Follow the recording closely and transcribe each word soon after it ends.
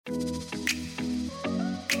There's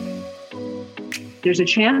a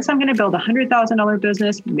chance I'm going to build a $100,000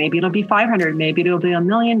 business. Maybe it'll be 500, maybe it'll be $1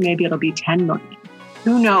 million, maybe it'll be 10 million.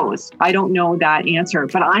 Who knows? I don't know that answer,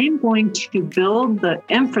 but I am going to build the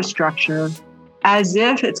infrastructure as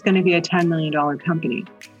if it's going to be a $10 million company.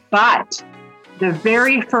 But the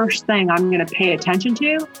very first thing I'm going to pay attention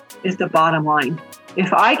to is the bottom line.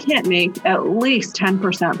 If I can't make at least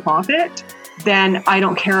 10% profit, then I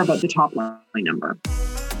don't care about the top line number.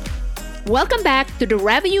 Welcome back to the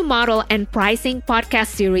Revenue Model and Pricing podcast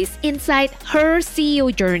series inside Her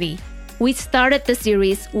CEO Journey. We started the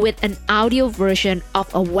series with an audio version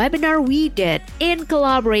of a webinar we did in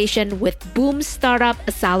collaboration with Boom Startup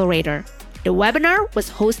Accelerator. The webinar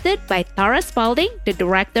was hosted by Tara Spalding, the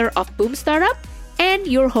director of Boom Startup, and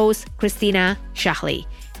your host, Christina Shahli.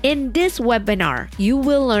 In this webinar, you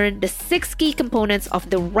will learn the 6 key components of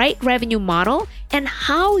the right revenue model and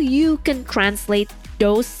how you can translate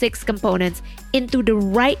those 6 components into the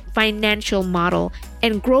right financial model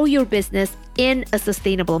and grow your business in a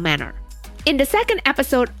sustainable manner. In the second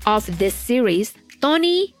episode of this series,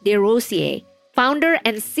 Tony Desrosiers, founder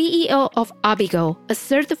and CEO of Abigo, a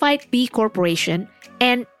certified B Corporation,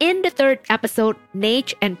 and in the third episode,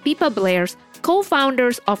 Nate and Pippa Blair's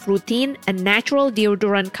co-founders of Routine, a natural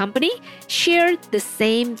deodorant company, shared the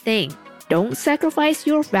same thing. Don't sacrifice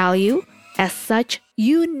your value. As such,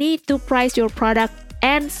 you need to price your product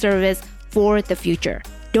and service for the future.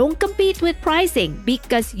 Don't compete with pricing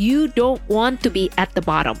because you don't want to be at the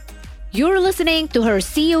bottom. You're listening to Her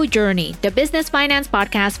CEO Journey, the business finance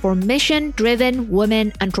podcast for mission-driven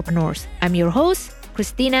women entrepreneurs. I'm your host,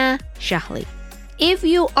 Christina Shahli. If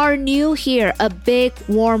you are new here, a big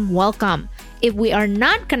warm welcome. If we are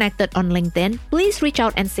not connected on LinkedIn, please reach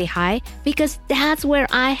out and say hi because that's where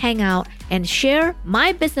I hang out and share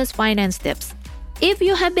my business finance tips. If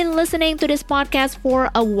you have been listening to this podcast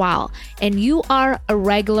for a while and you are a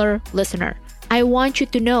regular listener, I want you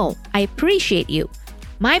to know I appreciate you.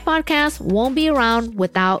 My podcast won't be around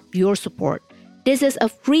without your support. This is a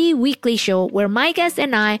free weekly show where my guests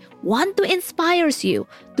and I want to inspire you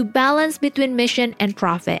to balance between mission and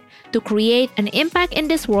profit, to create an impact in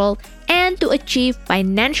this world, and to achieve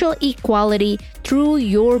financial equality through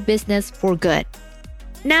your business for good.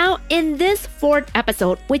 Now, in this 4th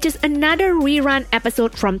episode, which is another rerun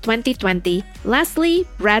episode from 2020, Leslie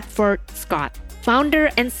Bradford Scott, founder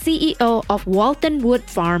and CEO of Walton Wood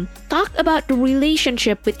Farm, talked about the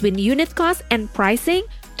relationship between unit cost and pricing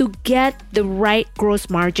to get the right gross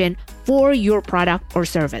margin for your product or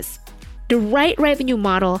service. The right revenue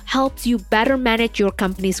model helps you better manage your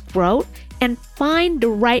company's growth and find the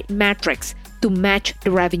right metrics to match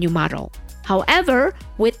the revenue model. However,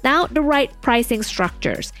 without the right pricing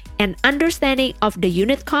structures and understanding of the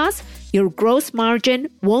unit cost, your gross margin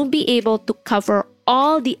won't be able to cover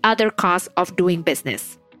all the other costs of doing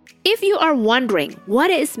business. If you are wondering what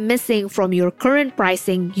is missing from your current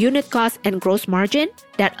pricing, unit cost, and gross margin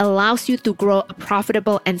that allows you to grow a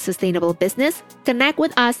profitable and sustainable business, connect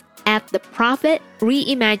with us at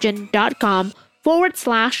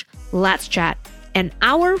theprofitreimagined.com/let's chat, and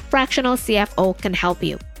our fractional CFO can help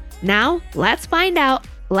you. Now, let's find out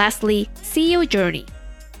Leslie CEO Journey.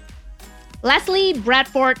 Leslie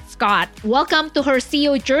Bradford Scott, welcome to Her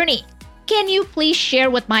CEO Journey. Can you please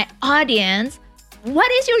share with my audience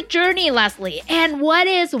what is your journey, Leslie, and what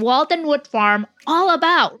is Walton Wood Farm all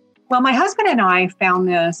about? Well, my husband and I found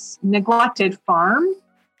this neglected farm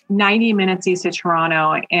 90 minutes east of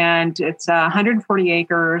Toronto, and it's 140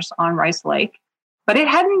 acres on Rice Lake, but it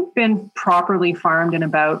hadn't been properly farmed in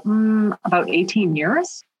about 18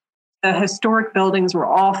 years. The historic buildings were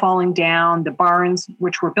all falling down. The barns,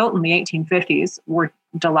 which were built in the 1850s, were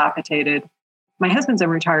dilapidated. My husband's a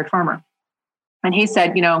retired farmer. And he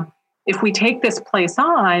said, if we take this place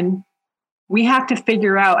on, we have to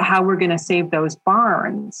figure out how we're going to save those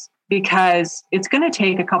barns because it's going to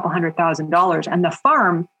take a couple $100,000 and the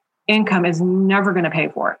farm income is never going to pay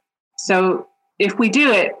for it. So if we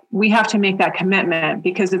do it, we have to make that commitment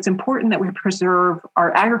because it's important that we preserve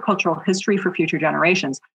our agricultural history for future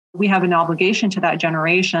generations. We have an obligation to that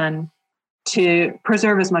generation to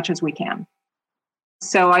preserve as much as we can.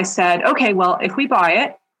 So I said, okay, well, if we buy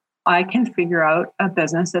it, I can figure out a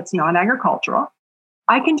business that's non-agricultural.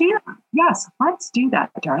 I can do that. Yes, let's do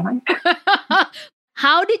that, darling.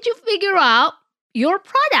 How did you figure out your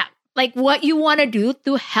product? Like what you want to do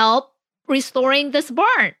to help restoring this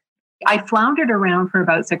barn? I floundered around for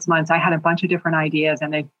about 6 months. I had a bunch of different ideas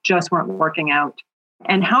and they just weren't working out.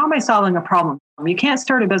 And how am I solving a problem? You can't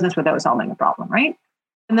start a business without solving a problem, right?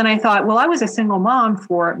 And then I thought, well, I was a single mom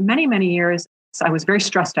for many, many years. So I was very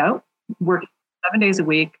stressed out, working 7 days a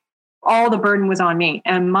week. all the burden was on me.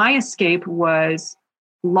 And my escape was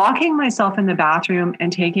locking myself in the bathroom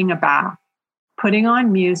and taking a bath, putting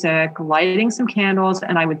on music, lighting some candles.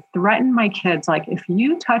 And I would threaten my kids, like, if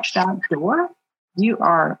you touch that door, you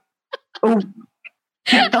are, oh.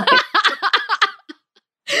 That's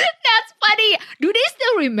funny. Do they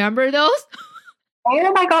still remember those?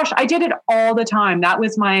 Oh my gosh, I did it all the time. That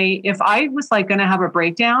was if I was like going to have a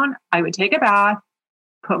breakdown, I would take a bath,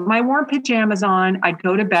 put my warm pajamas on, I'd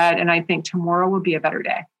go to bed, and I'd think tomorrow will be a better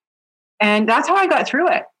day. And that's how I got through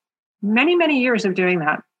it. Many, many years of doing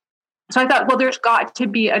that. So I thought, well, there's got to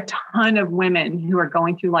be a ton of women who are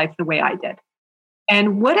going through life the way I did.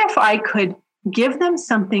 And what if I could give them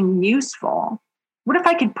something useful? What if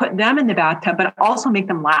I could put them in the bathtub, but also make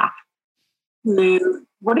them laugh?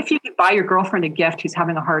 What if you could buy your girlfriend a gift who's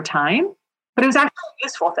having a hard time, but it was actually a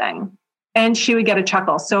useful thing, and she would get a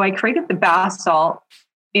chuckle? So I created the bath salt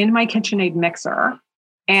in my KitchenAid mixer,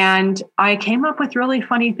 and I came up with really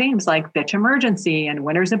funny themes like bitch emergency and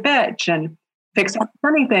winter's a bitch and fix up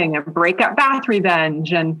anything and break up bath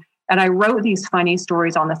revenge. And I wrote these funny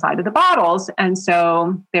stories on the side of the bottles. And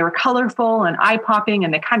so they were colorful and eye popping,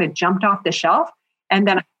 and they kind of jumped off the shelf. And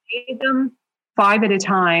then I made them 5 at a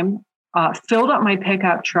time, filled up my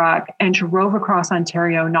pickup truck, and drove across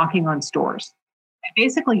Ontario knocking on stores. I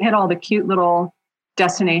basically hit all the cute little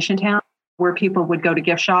destination towns where people would go to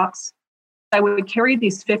gift shops. I would carry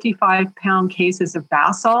these 55-pound cases of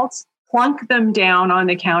bath salts, plunk them down on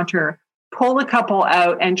the counter, pull a couple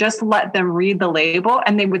out, and just let them read the label,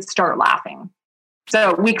 and they would start laughing.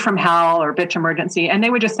 So week from hell or bitch emergency, and they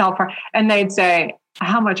would just sell for, and they'd say,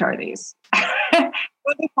 how much are these?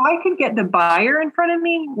 But if I could get the buyer in front of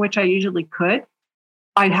me, which I usually could,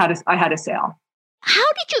 I had a sale. How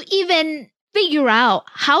did you even figure out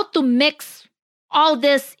how to mix all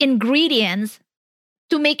these ingredients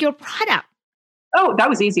to make your product? Oh, that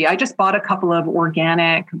was easy. I just bought a couple of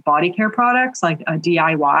organic body care products, like a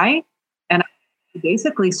DIY, and I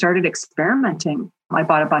basically started experimenting. I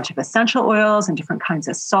bought a bunch of essential oils and different kinds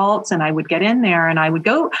of salts, and I would get in there and I would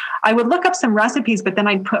look up some recipes, but then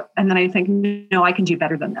I'd think, no, I can do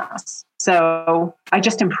better than this. So I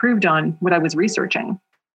just improved on what I was researching.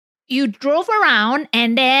 You drove around,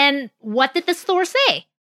 and then what did the store say?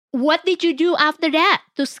 What did you do after that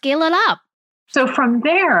to scale it up? So from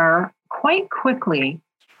there, quite quickly,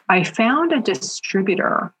 I found a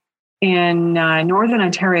distributor in Northern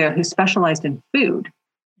Ontario who specialized in food.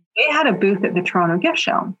 They had a booth at the Toronto Gift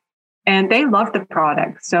Show, and they loved the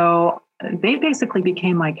product. So they basically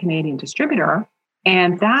became my Canadian distributor.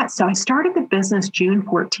 And so I started the business June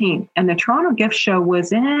 14th, and the Toronto Gift Show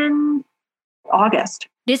was in August.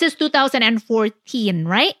 This is 2014,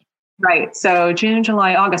 right? Right. So June,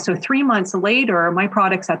 July, August. So 3 months later, my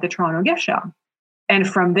product's at the Toronto Gift Show. And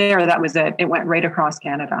from there, that was it. It went right across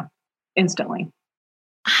Canada instantly.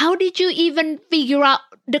 How did you even figure out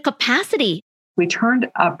the capacity? We turned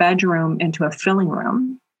a bedroom into a filling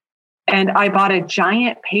room, and I bought a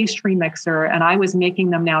giant pastry mixer, and I was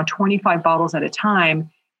making them now 25 bottles at a time.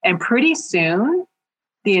 And pretty soon,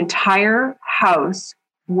 the entire house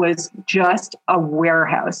was just a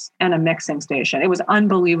warehouse and a mixing station. It was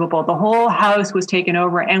unbelievable. The whole house was taken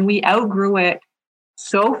over, and we outgrew it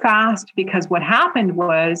so fast because what happened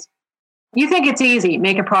was, you think it's easy,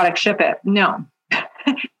 make a product, ship it. No.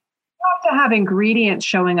 You have to have ingredients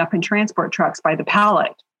showing up in transport trucks by the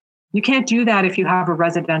pallet. You can't do that if you have a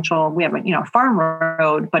residential, we have a farm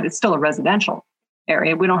road, but it's still a residential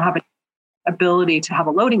area. We don't have an ability to have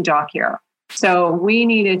a loading dock here. So we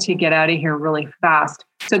needed to get out of here really fast.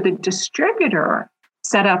 So the distributor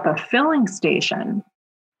set up a filling station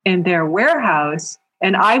in their warehouse,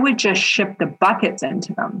 and I would just ship the buckets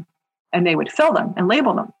into them, and they would fill them and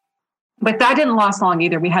label them. But that didn't last long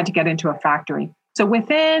either. We had to get into a factory. So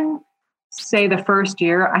within, say, the first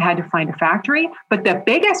year, I had to find a factory. But the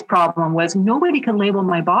biggest problem was nobody could label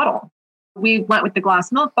my bottle. We went with the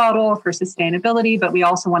glass milk bottle for sustainability, but we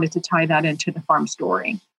also wanted to tie that into the farm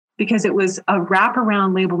story because it was a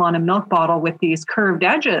wraparound label on a milk bottle with these curved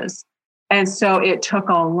edges. And so it took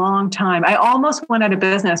a long time. I almost went out of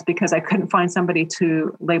business because I couldn't find somebody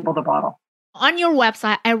to label the bottle. On your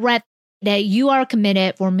website, I read that you are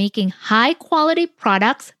committed for making high-quality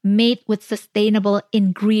products made with sustainable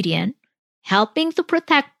ingredients, helping to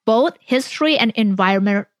protect both history and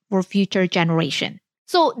environment for future generations.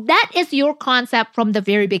 So that is your concept from the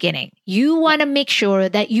very beginning. You want to make sure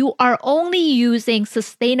that you are only using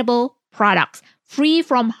sustainable products, free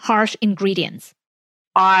from harsh ingredients.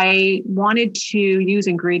 I wanted to use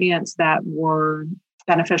ingredients that were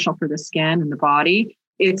beneficial for the skin and the body.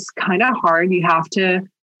 It's kind of hard. You have to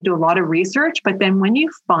do a lot of research. But then when you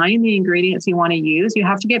find the ingredients you want to use, you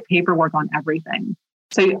have to get paperwork on everything.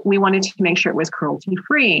 So we wanted to make sure it was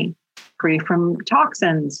cruelty-free, free from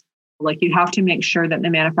toxins. Like you have to make sure that the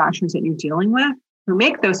manufacturers that you're dealing with who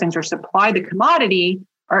make those things or supply the commodity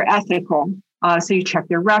are ethical. So you check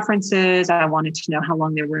their references. I wanted to know how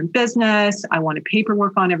long they were in business. I wanted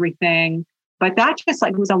paperwork on everything. But that just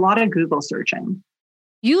like was a lot of Google searching.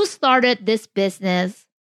 You started this business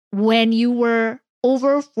when you were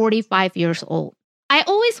over 45 years old. I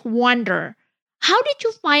always wonder, how did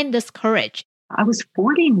you find this courage? I was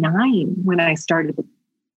 49 when I started.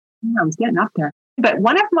 I was getting up there. But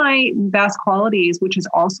one of my best qualities, which is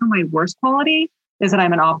also my worst quality, is that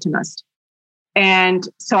I'm an optimist. And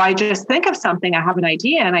so I just think of something, I have an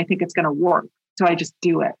idea and I think it's going to work. So I just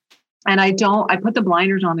do it. And I put the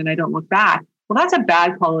blinders on and I don't look back. Well, that's a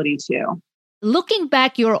bad quality too. Looking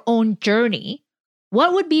back your own journey,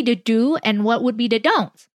 what would be the do and what would be the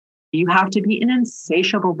don'ts? You have to be an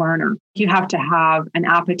insatiable learner. You have to have an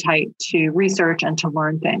appetite to research and to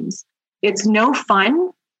learn things. It's no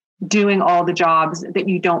fun doing all the jobs that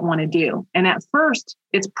you don't want to do. And at first,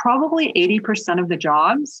 it's probably 80% of the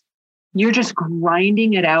jobs. You're just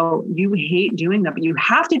grinding it out. You hate doing them, but you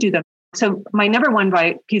have to do them. So my number one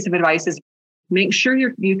piece of advice is make sure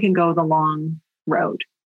you can go the long road.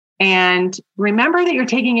 And remember that you're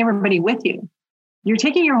taking everybody with you. You're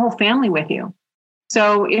taking your whole family with you.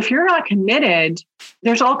 So if you're not committed,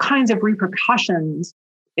 there's all kinds of repercussions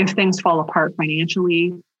if things fall apart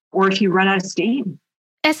financially or if you run out of steam.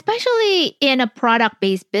 Especially in a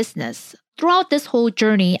product-based business. Throughout this whole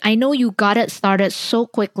journey, I know you got it started so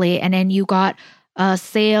quickly and then you got a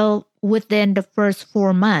sale within the first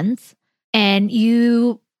 4 months and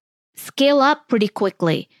you scale up pretty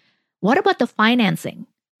quickly. What about the financing?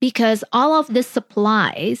 Because all of the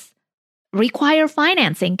supplies require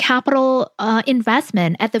financing, capital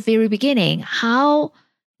investment at the very beginning. How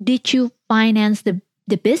did you finance the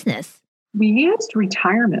business? We used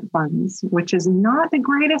retirement funds, which is not the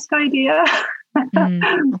greatest idea.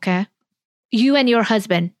 Okay. You and your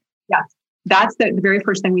husband? Yes. That's the very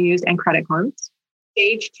first thing we used, and credit cards.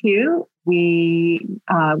 Stage 2, we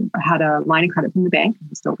had a line of credit from the bank,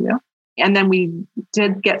 we still do. And then we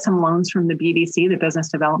did get some loans from the BDC, the Business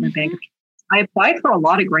Development Bank. I applied for a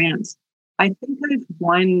lot of grants. I think I've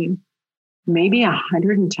won maybe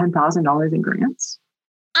 $110,000 in grants.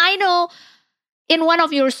 I know in one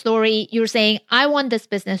of your story, you're saying, I want this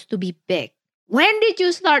business to be big. When did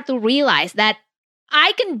you start to realize that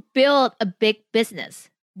I can build a big business?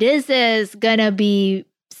 This is going to be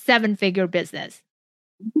 7-figure business.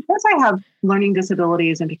 Because I have learning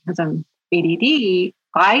disabilities and because I'm ADD,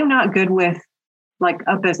 I'm not good with like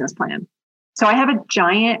a business plan. So I have a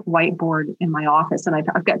giant whiteboard in my office and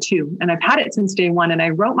I've got 2 and I've had it since day 1. And I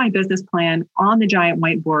wrote my business plan on the giant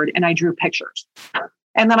whiteboard and I drew pictures.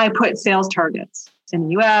 And then I put sales targets in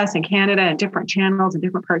the US and Canada and different channels and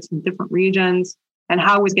different parts and different regions and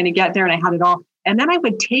how I was going to get there. And I had it all. And then I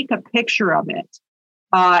would take a picture of it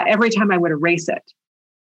every time I would erase it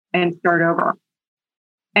and start over.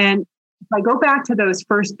 And if I go back to those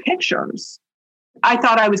first pictures, I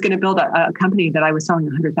thought I was going to build a company that I was selling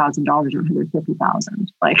 $100,000 or $150,000.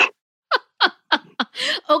 Like,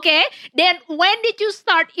 okay. Then when did you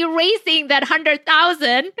start erasing that 100,000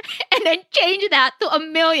 and then change that to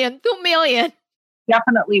 1 million, 2 million?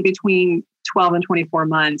 Definitely between 12 and 24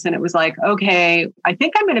 months. And it was like, okay, I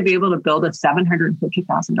think I'm going to be able to build a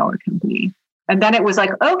 $750,000 company. And then it was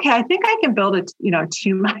like, okay, I think I can build a $2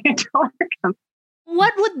 million company.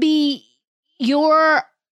 What would be your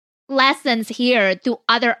lessons here to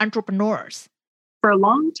other entrepreneurs? For a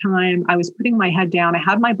long time, I was putting my head down. I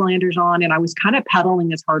had my blinders on and I was kind of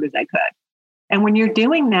pedaling as hard as I could. And when you're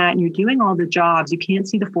doing that and you're doing all the jobs, you can't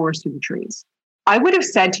see the forest through the trees. I would have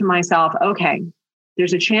said to myself, okay,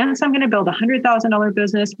 there's a chance I'm going to build a $100,000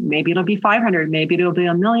 business. Maybe it'll be 500, maybe it'll be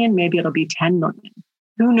 1 million, maybe it'll be 10 million.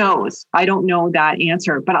 Who knows? I don't know that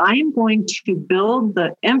answer, but I am going to build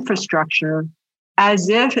the infrastructure as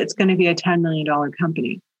if it's going to be a $10 million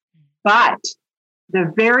company. But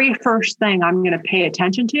the very first thing I'm going to pay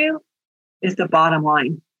attention to is the bottom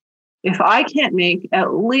line. If I can't make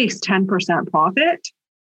at least 10% profit,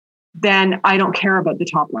 then I don't care about the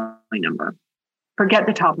top line number. Forget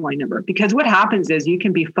the top line number, because what happens is you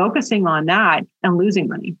can be focusing on that and losing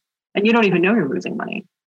money, and you don't even know you're losing money.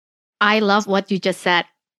 I love what you just said,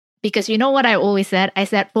 because you know what I always said? I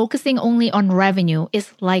said focusing only on revenue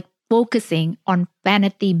is like focusing on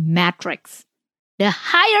vanity metrics. The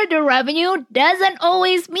higher the revenue doesn't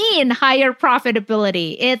always mean higher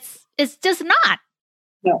profitability. It's just not.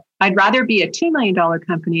 No, I'd rather be a $2 million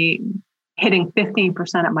company hitting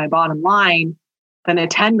 15% at my bottom line than a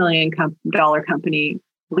 $10 million company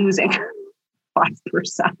losing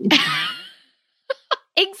 5%.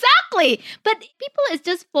 Exactly. But people is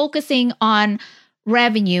just focusing on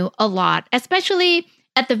revenue a lot, especially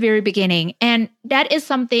at the very beginning. And that is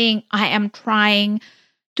something I am trying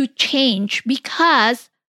to change because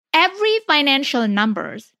every financial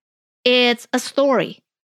numbers, it's a story.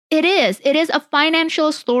 It is a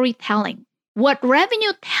financial storytelling. What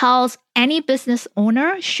revenue tells any business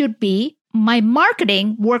owner should be, my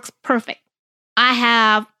marketing works perfect. I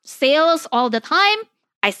have sales all the time.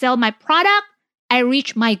 I sell my product. I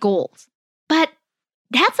reach my goals. But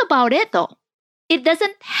that's about it though. It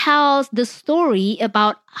doesn't tell the story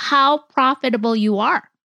about how profitable you are.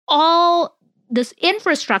 All this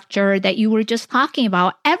infrastructure that you were just talking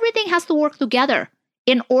about, everything has to work together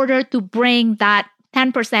in order to bring that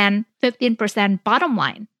 10%, 15% bottom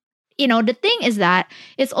line. The thing is that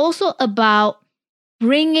it's also about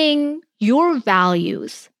bringing your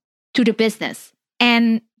values to the business.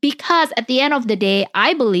 And because at the end of the day,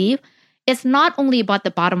 I believe it's not only about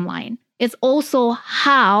the bottom line, it's also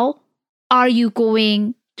how are you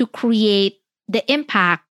going to create the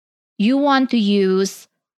impact. You want to use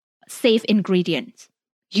safe ingredients.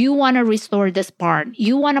 You want to restore this barn.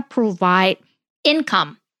 You want to provide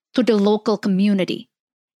income to the local community.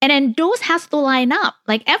 And then those has to line up.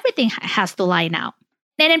 Like everything has to line up.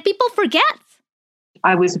 And then people forget.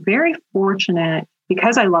 I was very fortunate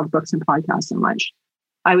because I love books and podcasts so much.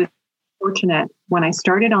 I was fortunate when I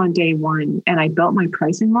started on day one and I built my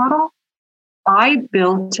pricing model. I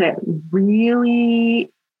built it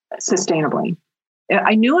really sustainably.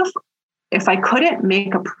 I knew if I couldn't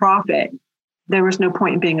make a profit, there was no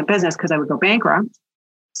point in being a business because I would go bankrupt.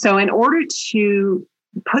 So in order to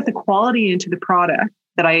put the quality into the product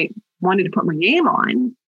that I wanted to put my name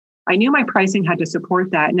on, I knew my pricing had to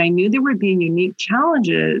support that. And I knew there would be unique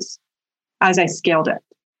challenges as I scaled it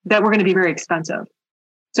that were going to be very expensive.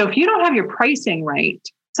 So if you don't have your pricing right,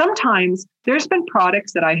 sometimes there's been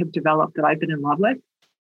products that I have developed that I've been in love with.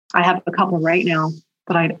 I have a couple right now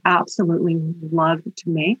that I'd absolutely love to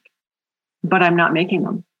make, but I'm not making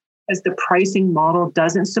them as the pricing model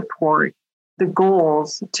doesn't support the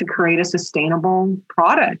goals to create a sustainable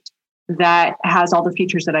product that has all the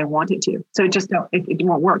features that I want it to. So it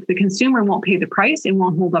won't work. The consumer won't pay the price. It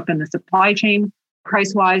won't hold up in the supply chain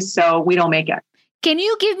price-wise. So we don't make it. Can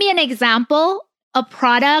you give me an example, a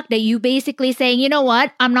product that you basically saying, you know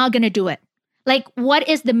what, I'm not going to do it? Like, what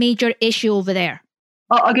is the major issue over there?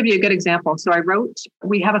 I'll give you a good example. So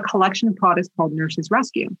we have a collection of products called Nurses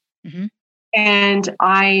Rescue. Mm-hmm. And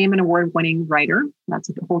I am an award-winning writer. That's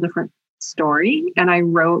a whole different story. And I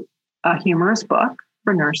wrote a humorous book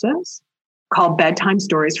for nurses called Bedtime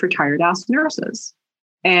Stories for Tired-Ass Nurses.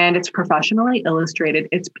 And it's professionally illustrated.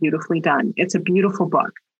 It's beautifully done. It's a beautiful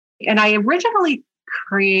book. And I originally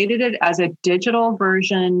created it as a digital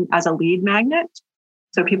version, as a lead magnet,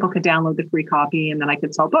 so people could download the free copy and then I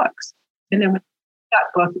could sell books. And then we put that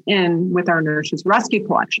book in with our Nurses Rescue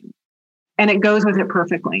collection. And it goes with it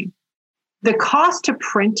perfectly. The cost to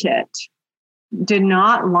print it did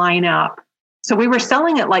not line up. So we were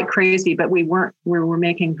selling it like crazy, but we were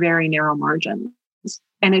making very narrow margins.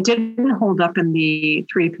 And it didn't hold up in the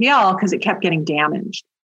 3PL because it kept getting damaged.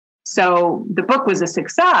 So the book was a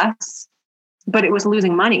success, but it was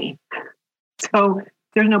losing money. So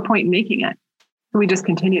there's no point in making it. We just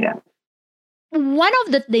continued it. One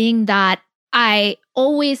of the things that I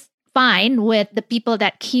always find with the people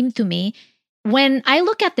that came to me, when I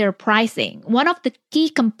look at their pricing, one of the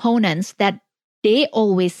key components that they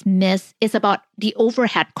always miss is about the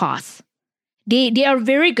overhead costs. They are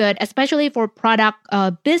very good, especially for product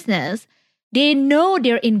business. They know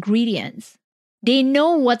their ingredients. They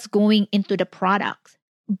know what's going into the products,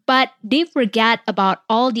 but they forget about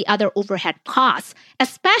all the other overhead costs,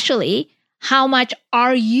 especially how much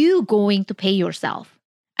are you going to pay yourself.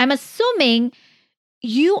 I'm assuming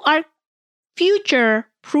you are future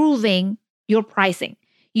proving your pricing.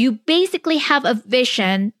 You basically have a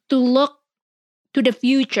vision to look to the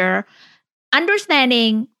future,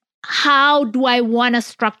 understanding how do I want to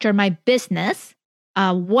structure my business?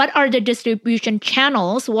 What are the distribution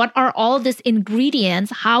channels? What are all these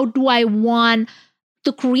ingredients? How do I want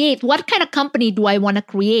to create? What kind of company do I want to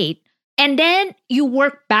create? And then you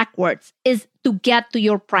work backwards is to get to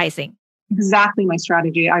your pricing. Exactly my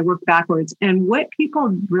strategy. I work backwards. And what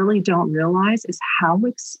people really don't realize is how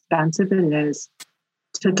expensive it is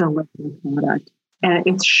to deliver a product. And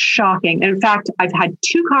it's shocking. In fact, I've had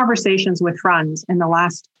 2 conversations with friends in the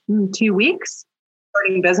last 2 weeks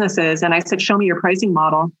starting businesses. And I said, show me your pricing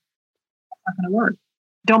model. It's not going to work.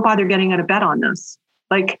 Don't bother getting out of bed on this.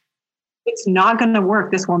 Like, It's not going to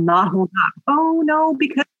work. This will not hold up. Oh, no,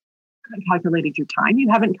 because you haven't calculated your time. You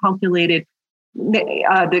haven't calculated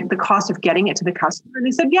the cost of getting it to the customer. And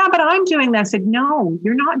they said, yeah, but I'm doing that. I said, no,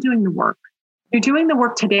 you're not doing the work. You're doing the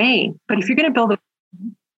work today. But if you're going to build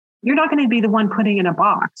you're not going to be the one putting it in a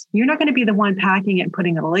box. You're not going to be the one packing it and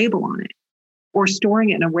putting a label on it or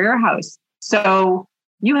storing it in a warehouse. So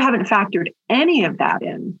you haven't factored any of that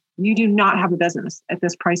in. You do not have a business at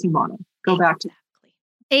this pricing model. Go back to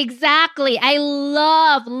Exactly. I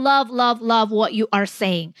love what you are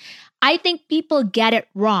saying. I think people get it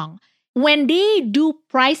wrong. When they do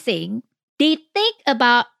pricing, they think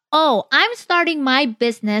about, oh, I'm starting my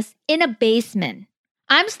business in a basement.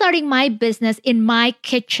 I'm starting my business in my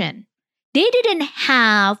kitchen. They didn't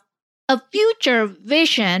have a future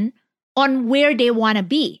vision on where they want to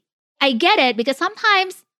be. I get it because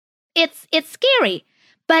sometimes it's scary,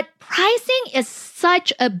 but pricing is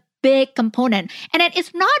such a big component. And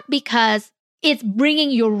it's not because it's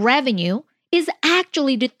bringing your revenue, it's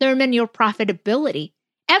actually determine your profitability.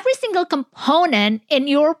 Every single component in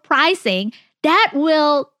your pricing that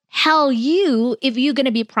will tell you if you're going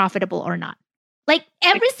to be profitable or not. Like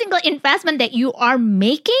every single investment that you are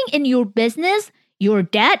making in your business, your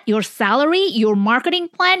debt, your salary, your marketing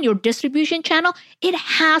plan, your distribution channel, it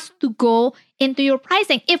has to go into your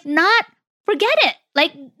pricing. If not, forget it.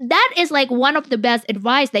 Like that is like one of the best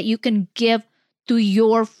advice that you can give to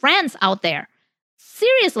your friends out there.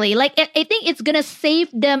 Seriously, like I think it's going to save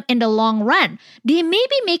them in the long run. They may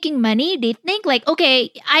be making money. They think like,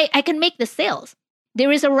 okay, I can make the sales.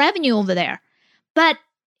 There is a revenue over there. But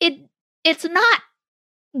it's not.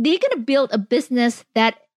 They're going to build a business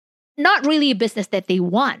that not really a business that they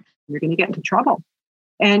want. You're going to get into trouble.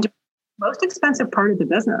 And most expensive part of the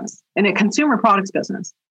business in a consumer products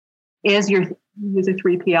business is your use a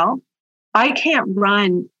 3PL. I can't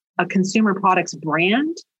run a consumer products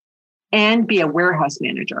brand and be a warehouse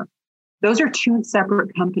manager. Those are two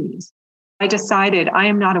separate companies. I decided I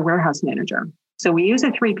am not a warehouse manager. So we use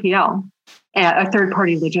a 3PL, a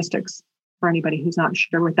third-party logistics, for anybody who's not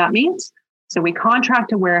sure what that means. So we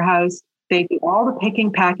contract a warehouse. They do all the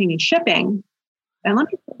picking, packing, and shipping. And let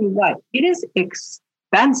me tell you what, it is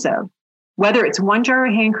expensive. Whether it's 1 jar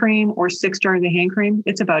of hand cream or 6 jars of hand cream,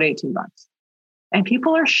 it's about $18. And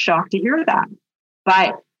people are shocked to hear that.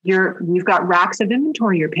 But you've got racks of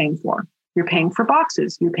inventory you're paying for. You're paying for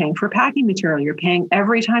boxes. You're paying for packing material. You're paying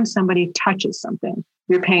every time somebody touches something.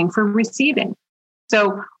 You're paying for receiving.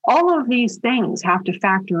 So all of these things have to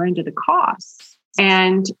factor into the costs.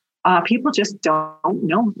 And people just don't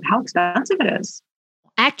know how expensive it is.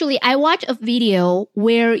 Actually, I watched a video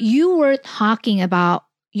where you were talking about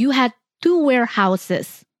you had 2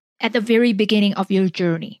 warehouses at the very beginning of your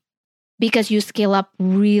journey because you scale up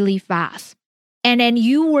really fast. And then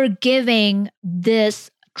you were giving this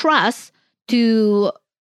trust to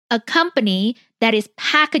a company that is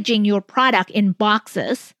packaging your product in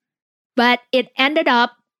boxes, but it ended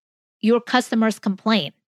up your customers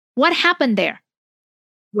complained. What happened there?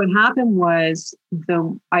 What happened was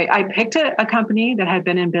I picked a company that had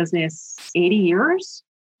been in business 80 years,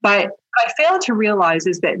 but I failed to realize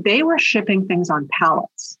is that they were shipping things on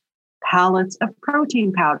pallets of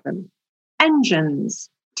protein powder, engines,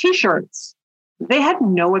 T-shirts. They had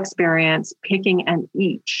no experience picking and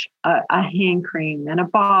each a hand cream and a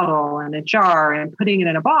bottle and a jar and putting it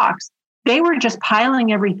in a box. They were just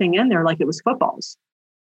piling everything in there like it was footballs.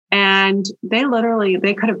 And they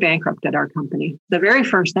could have bankrupted our company. The very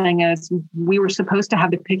first thing is we were supposed to have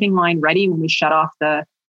the picking line ready when we shut off the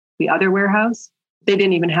other warehouse. They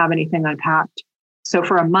didn't even have anything unpacked. So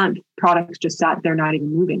for a month, products just sat there not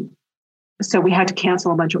even moving. So we had to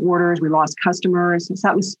cancel a bunch of orders. We lost customers. So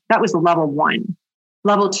that was level 1.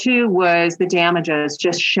 Level 2 was the damages,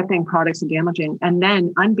 just shipping products and damaging. And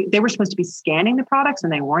then they were supposed to be scanning the products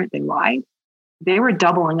and they weren't. They lied. They were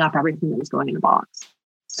doubling up everything that was going in the box.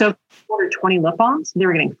 So if we ordered 20 lip balms, they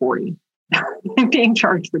were getting 40, being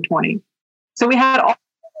charged for 20. So we had all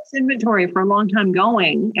this inventory for a long time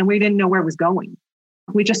going, and we didn't know where it was going.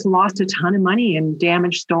 We just lost a ton of money in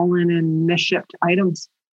damaged, stolen, and misshipped items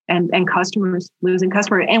and customers, losing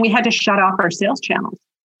customers. And we had to shut off our sales channels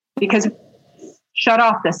because shut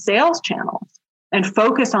off the sales channels and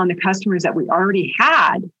focus on the customers that we already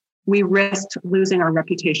had, we risked losing our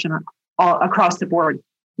reputation all across the board.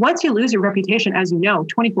 Once you lose your reputation, as you know,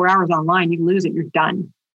 24 hours online, you lose it, you're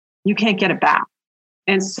done. You can't get it back.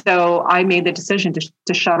 And so I made the decision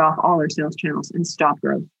to shut off all our sales channels and stop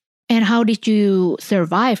growth. And how did you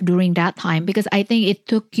survive during that time? Because I think it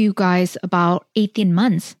took you guys about 18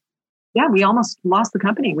 months. Yeah, we almost lost the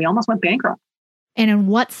company. We almost went bankrupt. And then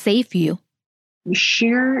what saved you?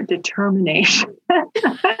 Sheer determination.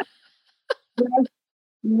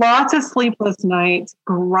 Lots of sleepless nights,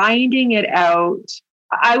 grinding it out.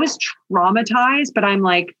 I was traumatized, but I'm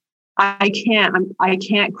like, I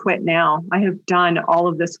can't quit now. I have done all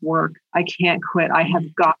of this work. I can't quit. I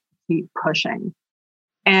have got to keep pushing.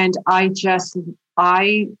 And I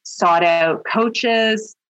sought out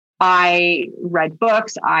coaches. I read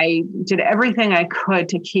books. I did everything I could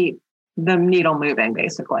to keep the needle moving,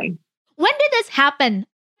 basically. When did this happen?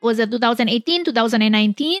 Was it 2018,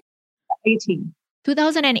 2019? 18.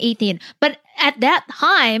 2018. But at that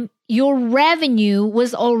time, your revenue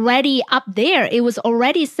was already up there. It was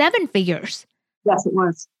already 7 figures. Yes, it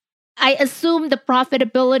was. I assume the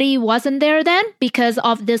profitability wasn't there then because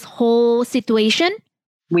of this whole situation.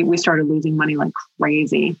 We started losing money like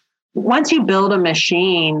crazy. Once you build a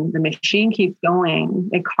machine, the machine keeps going.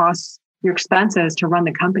 It costs your expenses to run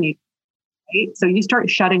the company. Right? So you start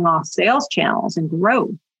shutting off sales channels and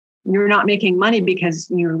growth. You're not making money because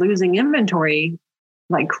you're losing inventory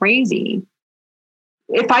like crazy.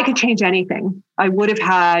 If I could change anything, I would have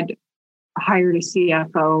hired a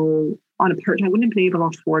CFO on a part-time. I wouldn't have been able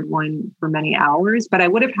to afford one for many hours, but I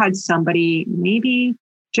would have had somebody maybe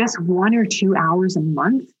just 1 or 2 hours a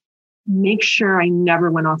month, make sure I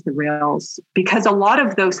never went off the rails. Because a lot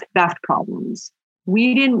of those theft problems,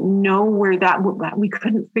 we didn't know we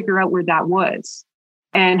couldn't figure out where that was.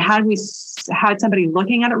 And had we had somebody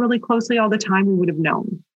looking at it really closely all the time, we would have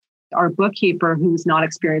known. Our bookkeeper, who's not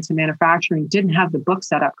experienced in manufacturing, didn't have the book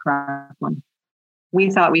set up correctly. We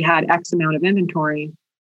thought we had X amount of inventory,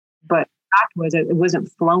 but the fact was it wasn't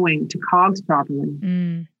flowing to COGS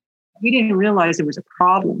properly. We didn't realize there was a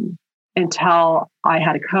problem until I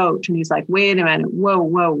had a coach, and he's like, wait a minute,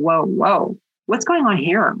 whoa, what's going on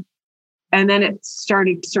here? And then it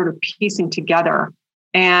started sort of piecing together.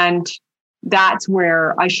 And that's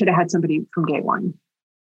where I should have had somebody from day one.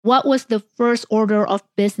 What was the first order of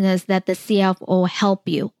business that the CFO helped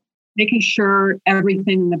you? Making sure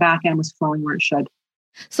everything in the back end was flowing where it should.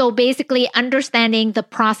 So basically understanding the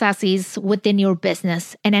processes within your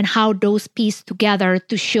business and then how those piece together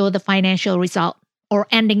to show the financial result or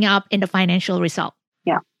ending up in the financial result.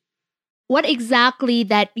 Yeah. What exactly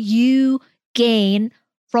that you gain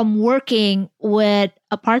from working with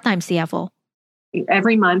a part-time CFO?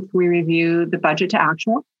 Every month we review the budget to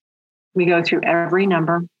actual. We go through every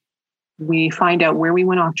number. We find out where we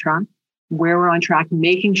went off track, where we're on track,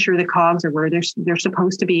 making sure the COGS are where they're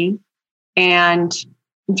supposed to be, and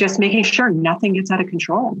just making sure nothing gets out of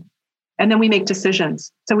control. And then we make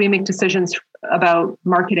decisions. So we make decisions about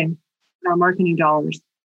marketing, our marketing dollars,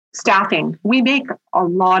 staffing. We make a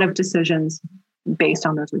lot of decisions based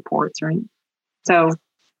on those reports, right? So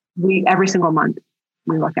every single month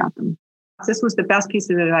we look at them. This was the best piece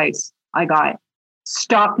of advice I got.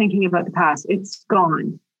 Stop thinking about the past. It's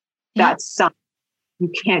gone. That's something.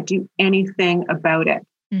 You can't do anything about it.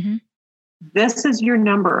 Mm-hmm. This is your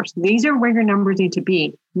numbers. These are where your numbers need to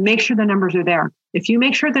be. Make sure the numbers are there. If you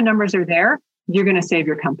make sure the numbers are there, you're going to save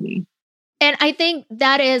your company. And I think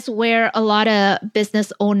that is where a lot of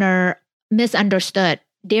business owner misunderstood.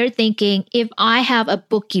 They're thinking, if I have a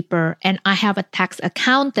bookkeeper and I have a tax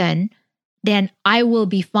accountant, then I will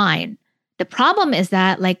be fine. The problem is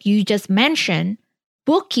that, like you just mentioned,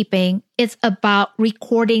 bookkeeping is about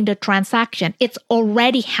recording the transaction. It's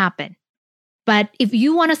already happened. But if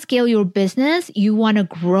you want to scale your business, you want to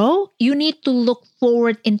grow, you need to look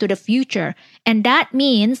forward into the future. And that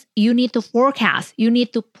means you need to forecast, you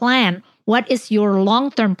need to plan what is your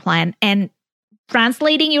long-term plan and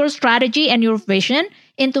translating your strategy and your vision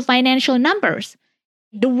into financial numbers.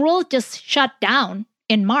 The world just shut down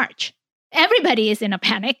in March. Everybody is in a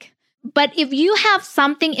panic. But if you have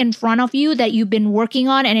something in front of you that you've been working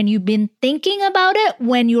on and then you've been thinking about it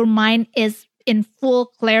when your mind is in full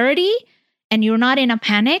clarity and you're not in a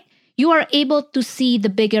panic, you are able to see the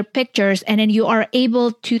bigger pictures and then you are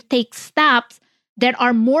able to take steps that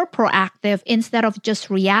are more proactive instead of just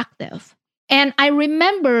reactive. And I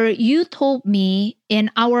remember you told me in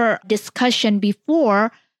our discussion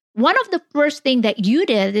before, one of the first things that you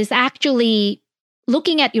did is actually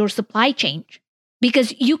looking at your supply chain.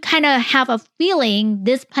 Because you kind of have a feeling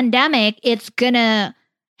this pandemic, it's going to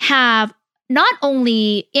have not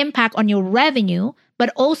only impact on your revenue,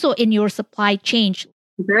 but also in your supply chain.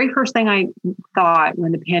 The very first thing I thought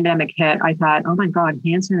when the pandemic hit, I thought, oh my God,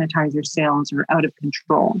 hand sanitizer sales are out of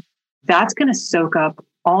control. That's going to soak up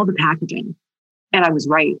all the packaging. And I was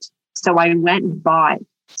right. So I went and bought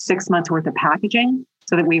 6 months worth of packaging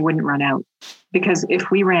so that we wouldn't run out. Because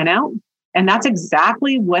if we ran out, and that's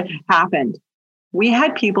exactly what happened. We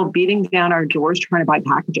had people beating down our doors trying to buy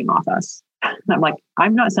packaging off us. And I'm like,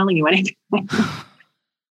 I'm not selling you anything.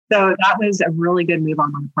 So that was a really good move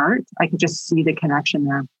on my part. I could just see the connection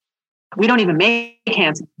there. We don't even make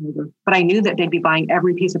hand sanitizer, but I knew that they'd be buying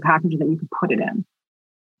every piece of packaging that you could put it in.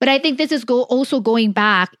 But I think this is also going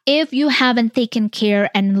back. If you haven't taken care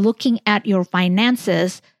and looking at your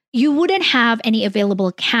finances, you wouldn't have any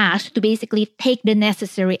available cash to basically take the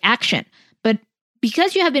necessary action. But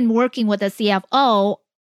because you have been working with a CFO,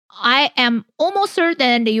 I am almost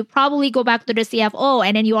certain that you probably go back to the CFO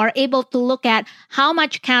and then you are able to look at how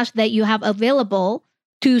much cash that you have available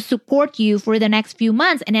to support you for the next few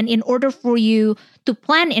months. And then in order for you to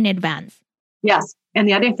plan in advance. Yes. And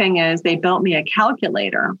the other thing is they built me a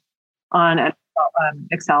calculator on an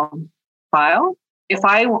Excel file. If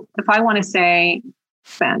I want to say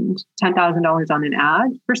spend $10,000 on an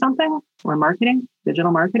ad for something or marketing,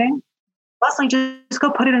 digital marketing, Leslie, just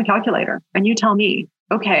go put it in a calculator and you tell me,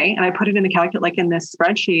 okay. And I put it in the calculator, like in this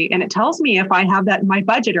spreadsheet, and it tells me if I have that in my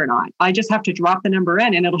budget or not. I just have to drop the number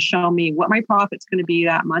in and it'll show me what my profit's going to be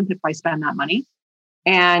that month if I spend that money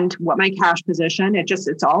and what my cash position.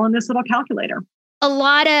 It's all in this little calculator. A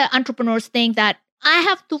lot of entrepreneurs think that I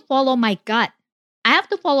have to follow my gut. I have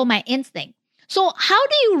to follow my instinct. So how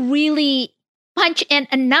do you really punch in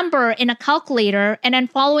a number in a calculator and then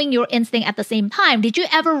following your instinct at the same time? Did you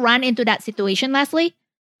ever run into that situation, Leslie?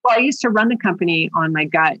 Well, I used to run the company on my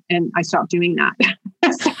gut and I stopped doing that.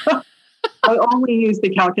 So I only use the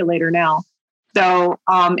calculator now. So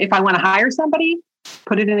if I want to hire somebody,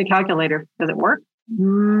 put it in the calculator. Does it work?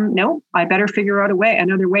 No, I better figure out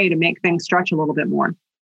another way to make things stretch a little bit more.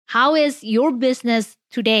 How is your business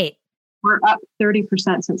today? We're up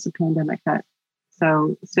 30% since the pandemic hit.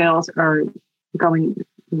 So sales are going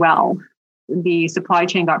well. The supply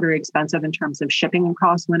chain got very expensive in terms of shipping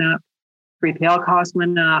costs went up, retail costs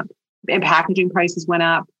went up, and packaging prices went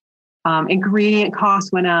up, ingredient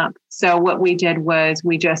costs went up. So what we did was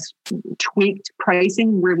we just tweaked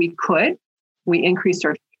pricing where we could. We increased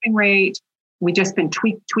our shipping rate. We just been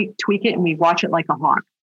tweak it, and we watch it like a hawk.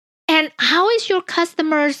 And how is your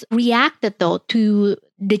customers reacted though to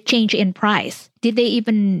the change in price? Did they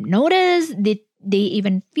even notice? Did they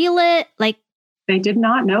even feel it? Like they did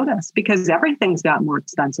not notice because everything's got more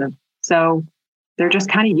expensive. So they're just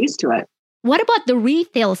kind of used to it. What about the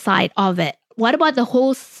retail side of it? What about the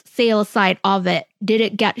wholesale side of it? Did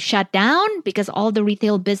it get shut down because all the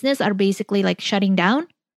retail business are basically like shutting down?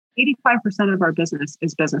 85% of our business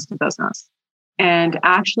is business to business. And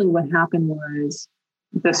actually what happened was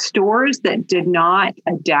the stores that did not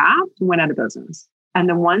adapt went out of business. And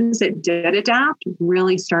the ones that did adapt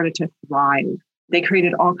really started to thrive. They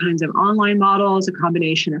created all kinds of online models, a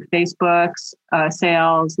combination of Facebook's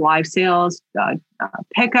sales, live sales,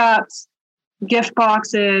 pickups, gift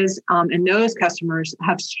boxes, and those customers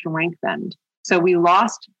have strengthened. So we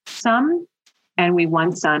lost some and we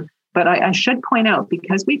won some. But I should point out,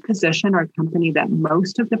 because we position our company that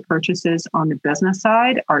most of the purchases on the business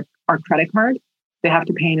side are credit card, they have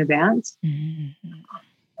to pay in advance.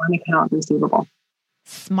 One account receivable.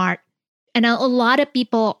 Smart. And a lot of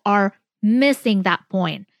people are missing that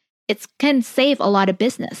point. It can save a lot of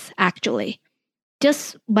business, actually,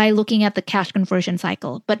 just by looking at the cash conversion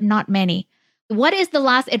cycle, but not many. What is the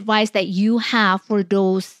last advice that you have for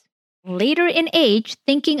those later in age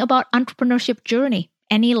thinking about entrepreneurship journey?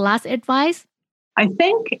 Any last advice? I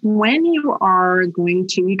think when you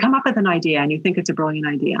come up with an idea and you think it's a brilliant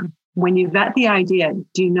idea, when you vet the idea,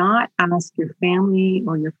 do not ask your family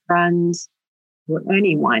or your friends or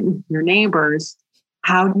anyone, your neighbors,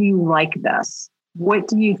 how do you like this? What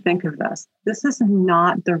do you think of this? This is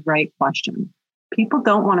not the right question. People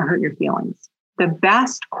don't want to hurt your feelings. The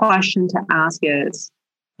best question to ask is,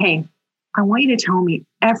 hey, I want you to tell me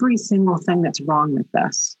every single thing that's wrong with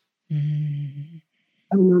this. And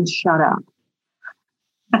then shut up.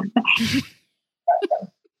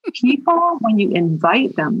 People, when you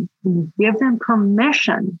invite them, when you give them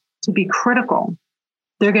permission to be critical,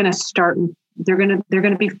 they're going to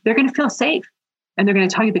feel safe and they're going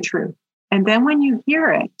to tell you the truth. And then when you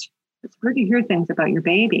hear it, it's hard to hear things about your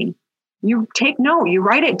baby. You take note, you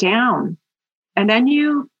write it down, and then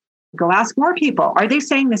you go ask more people. Are they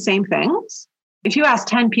saying the same things? If you ask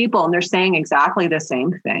 10 people and they're saying exactly the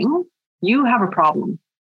same thing, you have a problem.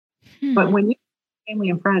 But when you family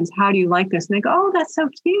and friends, how do you like this? And they go, oh, that's so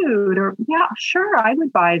cute. Or, yeah, sure, I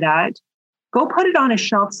would buy that. Go put it on a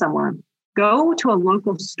shelf somewhere. Go to a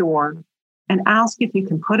local store and ask if you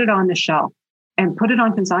can put it on the shelf and put it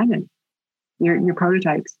on consignment, your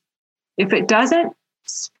prototypes. If it doesn't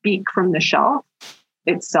speak from the shelf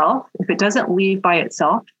itself, if it doesn't leave by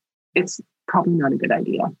itself, it's probably not a good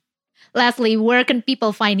idea. Lastly, where can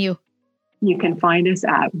people find you? You can find us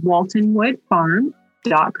at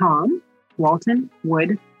waltonwoodfarm.com,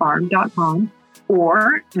 waltonwoodfarm.com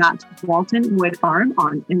or at Walton Wood Farm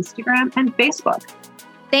on Instagram and Facebook.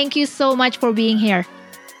 Thank you so much for being here.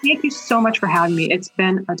 Thank you so much for having me. It's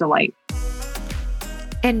been a delight.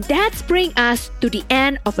 And that's bring us to the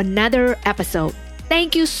end of another episode.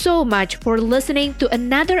 Thank you so much for listening to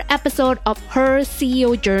another episode of Her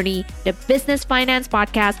CEO Journey, the business finance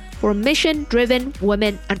podcast for mission-driven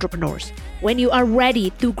women entrepreneurs. When you are ready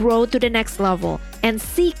to grow to the next level and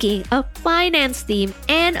seeking a finance team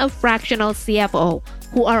and a fractional CFO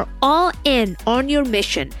who are all in on your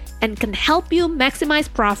mission and can help you maximize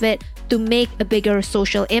profit to make a bigger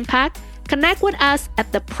social impact, connect with us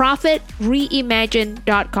at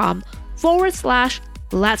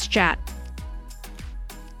theprofitreimagine.com/let's chat.